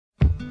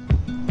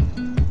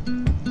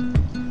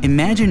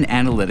Imagine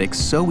analytics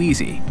so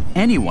easy,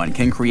 anyone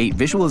can create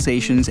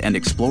visualizations and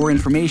explore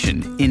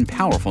information in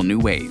powerful new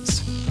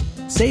ways.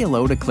 Say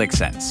hello to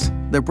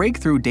QlikSense, the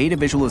breakthrough data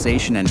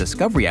visualization and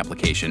discovery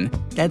application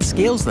that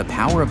scales the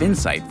power of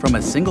insight from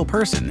a single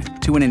person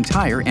to an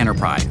entire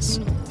enterprise.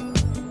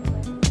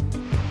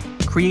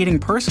 Creating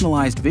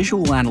personalized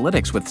visual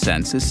analytics with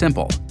Sense is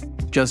simple.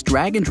 Just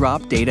drag and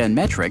drop data and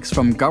metrics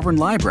from governed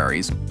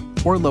libraries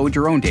or load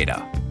your own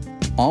data,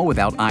 all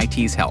without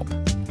IT's help.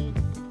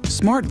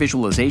 Smart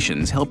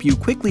visualizations help you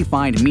quickly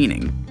find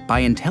meaning by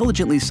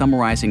intelligently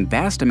summarizing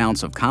vast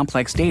amounts of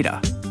complex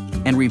data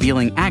and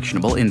revealing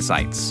actionable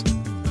insights.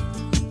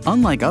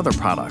 Unlike other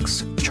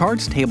products,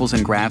 charts, tables,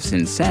 and graphs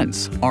in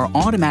Sense are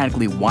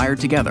automatically wired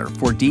together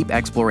for deep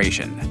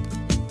exploration.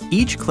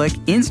 Each click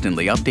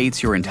instantly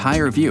updates your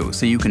entire view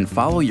so you can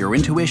follow your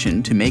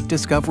intuition to make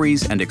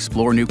discoveries and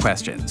explore new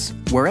questions,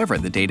 wherever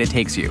the data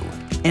takes you.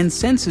 And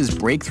Sense's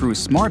breakthrough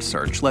Smart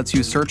Search lets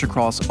you search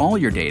across all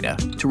your data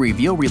to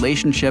reveal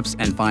relationships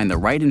and find the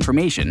right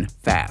information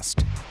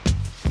fast.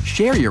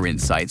 Share your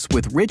insights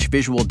with rich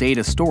visual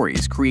data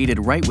stories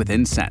created right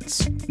within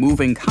Sense,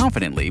 moving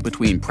confidently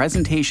between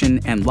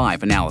presentation and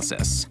live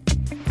analysis.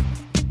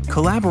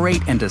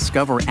 Collaborate and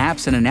discover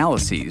apps and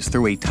analyses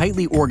through a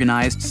tightly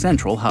organized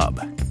central hub.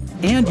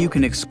 And you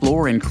can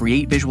explore and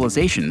create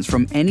visualizations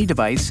from any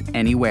device,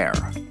 anywhere.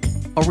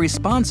 A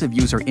responsive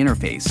user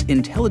interface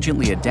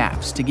intelligently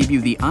adapts to give you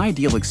the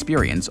ideal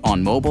experience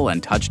on mobile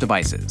and touch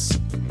devices.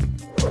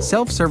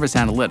 Self-service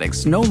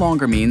analytics no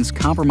longer means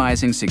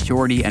compromising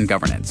security and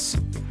governance.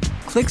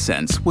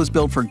 QlikSense was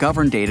built for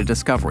governed data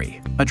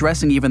discovery,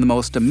 addressing even the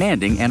most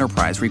demanding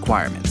enterprise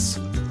requirements.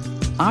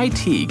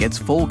 IT gets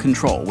full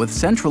control with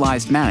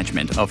centralized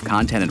management of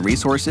content and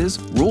resources,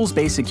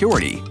 rules-based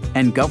security,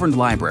 and governed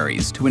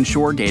libraries to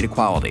ensure data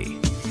quality.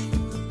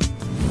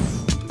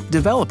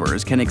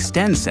 Developers can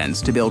extend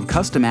Sense to build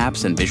custom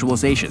apps and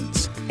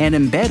visualizations, and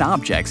embed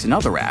objects in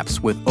other apps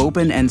with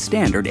open and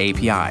standard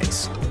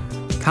APIs.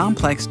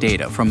 Complex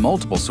data from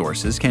multiple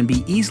sources can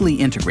be easily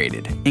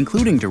integrated,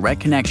 including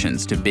direct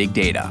connections to big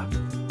data.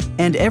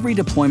 And every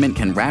deployment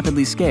can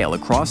rapidly scale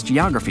across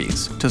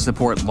geographies to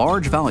support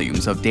large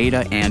volumes of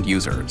data and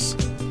users.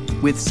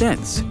 With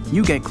Sense,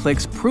 you get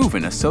Qlik's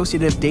proven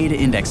associative data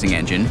indexing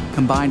engine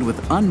combined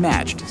with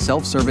unmatched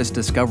self-service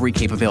discovery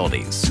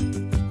capabilities.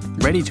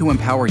 Ready to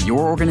empower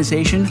your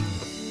organization?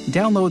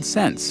 Download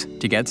Sense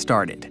to get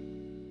started.